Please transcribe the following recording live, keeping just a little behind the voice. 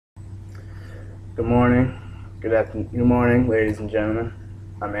Good morning, good afternoon, good morning, ladies and gentlemen.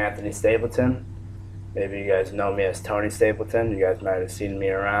 I'm Anthony Stapleton. Maybe you guys know me as Tony Stapleton. You guys might have seen me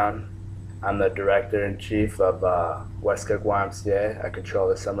around. I'm the director-in-chief of West Cook YMCA. I control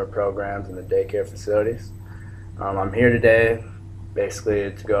the summer programs and the daycare facilities. I'm here today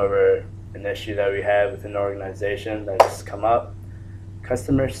basically to go over an issue that we have within the organization that has come up,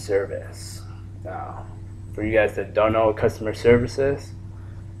 customer service. Now, for you guys that don't know what customer service is,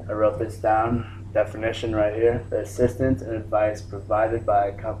 I wrote this down. Definition right here: the assistance and advice provided by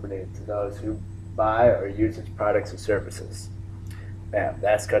a company to those who buy or use its products or services. Bam,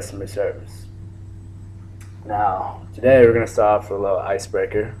 that's customer service. Now, today we're going to start off with a little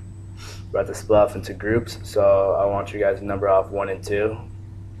icebreaker. We're about to split off into groups, so I want you guys to number off 1 and 2.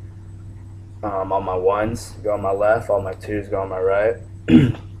 All my ones go on my left, all my twos go on my right.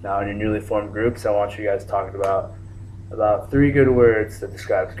 Now, in your newly formed groups, I want you guys talking about 3 good words that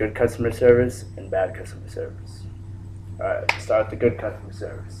describes good customer service and bad customer service. Alright, start with the good customer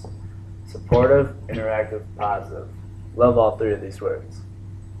service. Supportive, interactive, positive. Love all 3 of these words.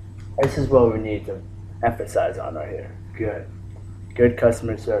 This is what we need to emphasize on right here. Good. Good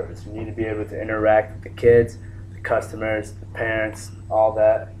customer service. You need to be able to interact with the kids, the customers, the parents, all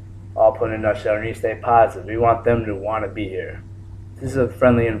that. All put in a nutshell. You need to stay positive. We want them to want to be here. This is a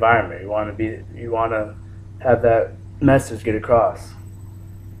friendly environment. You want to have that message get across.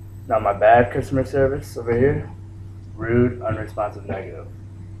 Now my bad customer service over here: rude, unresponsive, negative.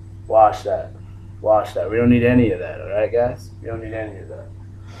 Wash that. Wash that. We don't need any of that, alright guys? We don't need any of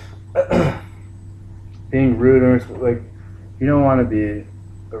that. Being rude or like, you don't want to be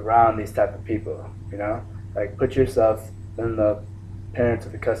around these type of people, you know? Like, put yourself in the parents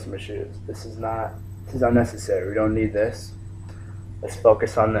of the customer shoes. This is unnecessary. We don't need this. Let's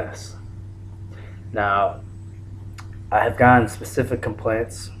focus on this. Now, I have gotten specific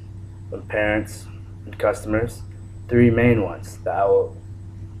complaints from parents and customers, 3 main ones that I will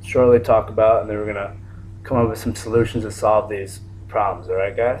shortly talk about, and then we're going to come up with some solutions to solve these problems,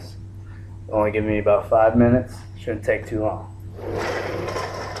 alright guys? Only give me about 5 minutes, shouldn't take too long.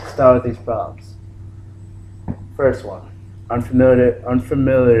 Start with these problems. First one,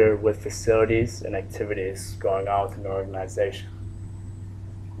 unfamiliar with facilities and activities going on within the organization.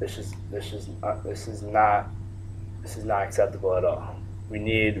 This is not acceptable at all. We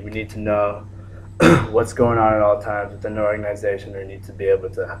need to know what's going on at all times within the organization. We need to be able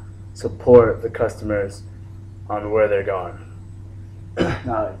to support the customers on where they're going.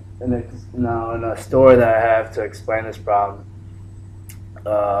 Now, in a story that I have to explain this problem,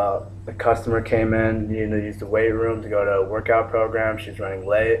 the customer came in, needed to use the weight room to go to a workout program. She's running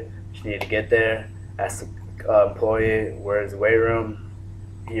late. She needed to get there. Asked the employee, "Where's the weight room?"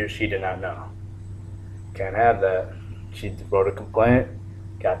 He or she did not know. Can't have that. She wrote a complaint,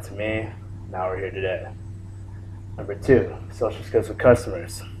 got to me, now we're here today. Number 2, social skills with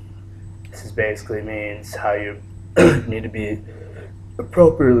customers. This is basically means how you need to be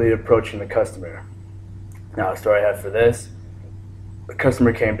appropriately approaching the customer. Now, a story I have for this: the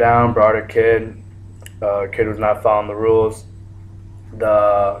customer came down, brought her kid. Kid was not following the rules.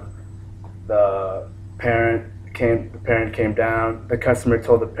 The parent came down. The customer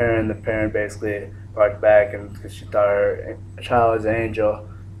told the parent basically barked back, and because she thought her child was an angel,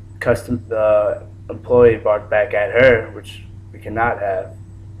 the employee barked back at her, which we cannot have.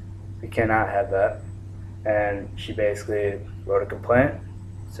 We cannot have that. And she basically wrote a complaint.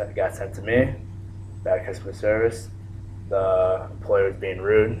 So it got sent to me. Bad customer service. The employer was being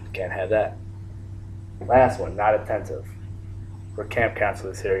rude. Can't have that. Last one, not attentive. We're camp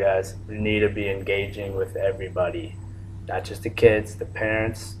counselors here, guys. We need to be engaging with everybody, not just the kids, the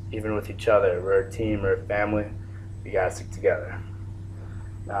parents, even with each other. We're a team, we're a family. We gotta stick together.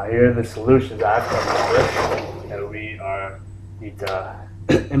 Now, here are the solutions I've come up with that we need to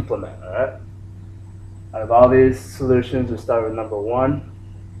implement. All right. Out of all these solutions, we'll start with number 1: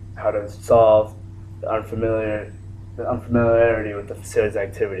 how to solve the unfamiliarity with the facilities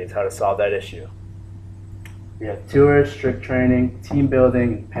activities. How to solve that issue. We have tours, strict training, team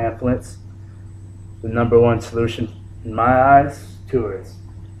building, and pamphlets. The number 1 solution, in my eyes, tours.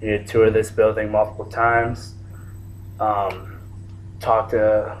 You need to tour this building multiple times. Talk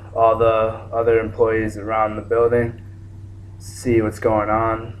to all the other employees around the building. See what's going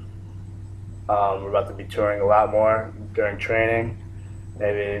on. We're about to be touring a lot more during training.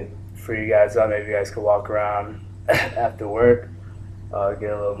 Maybe free you guys up. Maybe you guys could walk around after work. Get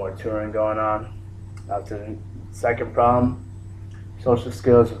a little more touring going on. Now to the second problem, social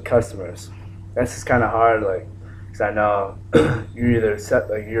skills with customers. This is kind of hard, like, because I know you're either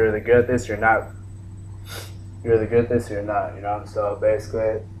good at this or you're not. You're either good at this or you're not, you know. So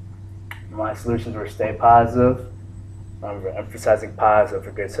basically, My solutions were stay positive. I'm emphasizing positive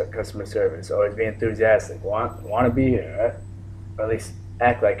for good customer service. Always be enthusiastic. Want to be here, right? Or at least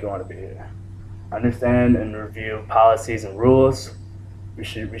act like you want to be here. Understand and review policies and rules. We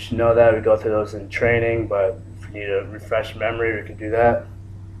should know that. We go through those in training, but if you need a refresh memory, we can do that.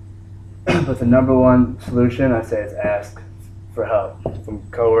 But the number one solution I say is ask for help from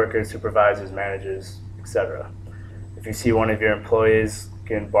coworkers, supervisors, managers, etc. If you see one of your employees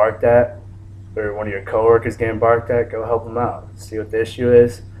getting barked at, or one of your coworkers getting barked at, go help them out. See what the issue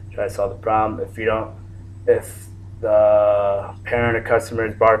is. Try to solve the problem. If the parent or customer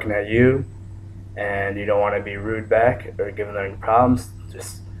is barking at you, and you don't want to be rude back or give them any problems,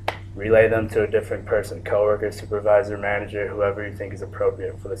 just relay them to a different person, coworker, supervisor, manager, whoever you think is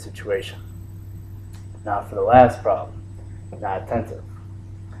appropriate for the situation. Now for the last problem, not attentive.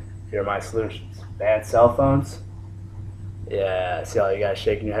 Here are my solutions. Bad cell phones. Yeah, I see all you guys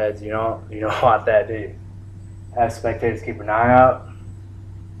shaking your heads. You don't want that, do you? Have spectators keep an eye out.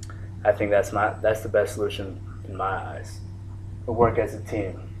 I think that's the best solution in my eyes. But work as a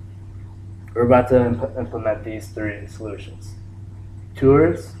team. We're about to implement these 3 solutions.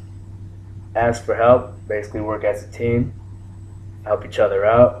 Tours, ask for help, basically work as a team, help each other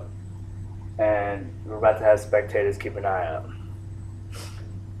out, and we're about to have spectators keep an eye out.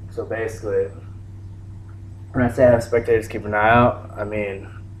 So basically, when I say have spectators keep an eye out, I mean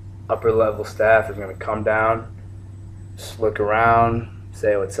upper level staff is going to come down, just look around,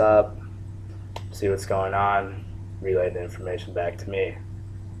 say what's up, see what's going on, relay the information back to me.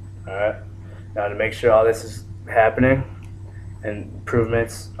 Alright? Now to make sure all this is happening and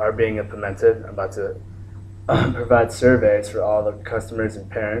improvements are being implemented, I'm about to provide surveys for all the customers and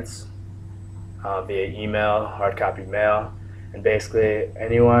parents via email, hard copy mail, and basically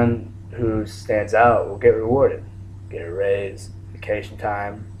anyone who stands out will get rewarded. Get a raise, vacation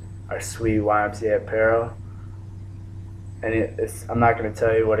time, our sweet YMCA apparel. And I'm not going to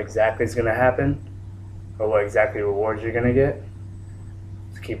tell you what exactly is going to happen or what exactly rewards you're going to get.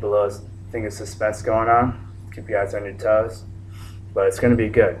 Just keep a little thing of suspense going on. Keep you guys on your toes. But it's going to be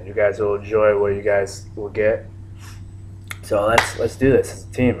good. You guys will enjoy what you guys will get. So let's do this as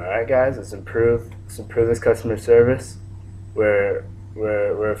a team, all right, guys? Let's improve this customer service. We're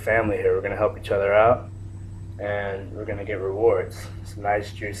a family here. We're going to help each other out, and we're going to get rewards. Some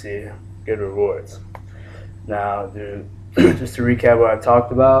nice, juicy, good rewards. Now, just to recap what I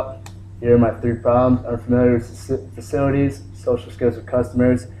talked about, here are my 3 problems: unfamiliar with facilities, social skills with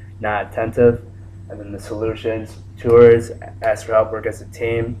customers, not attentive, and then the solutions: tours, ask for help, work as a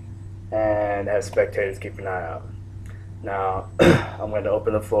team, and have spectators keep an eye out. Now, I'm going to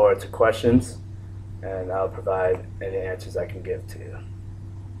open the floor to questions, and I'll provide any answers I can give to you.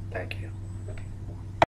 Thank you.